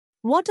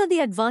What are the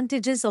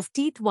advantages of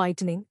teeth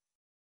whitening?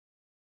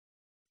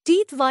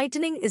 Teeth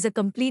whitening is a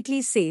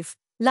completely safe,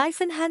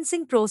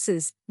 life-enhancing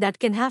process that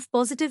can have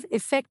positive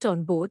effect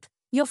on both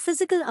your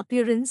physical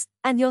appearance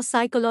and your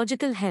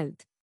psychological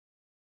health.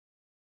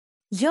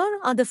 Here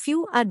are the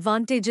few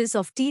advantages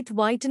of teeth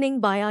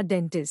whitening by our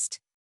dentist.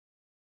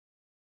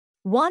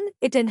 1.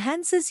 It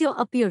enhances your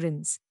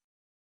appearance.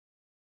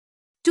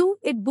 2.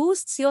 It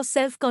boosts your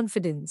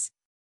self-confidence.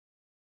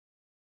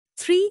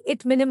 3.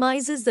 It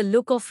minimizes the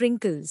look of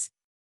wrinkles.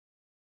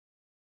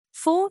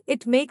 4.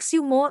 It makes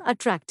you more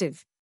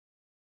attractive.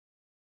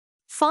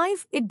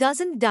 5. It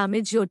doesn't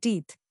damage your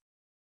teeth.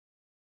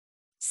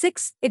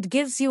 6. It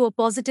gives you a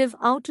positive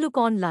outlook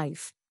on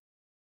life.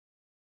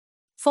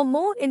 For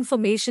more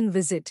information,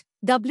 visit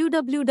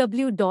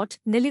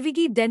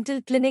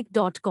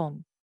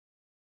www.nelivigidentalclinic.com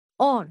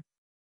or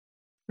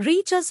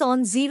reach us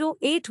on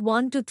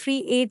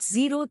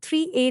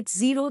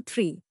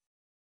 08123803803.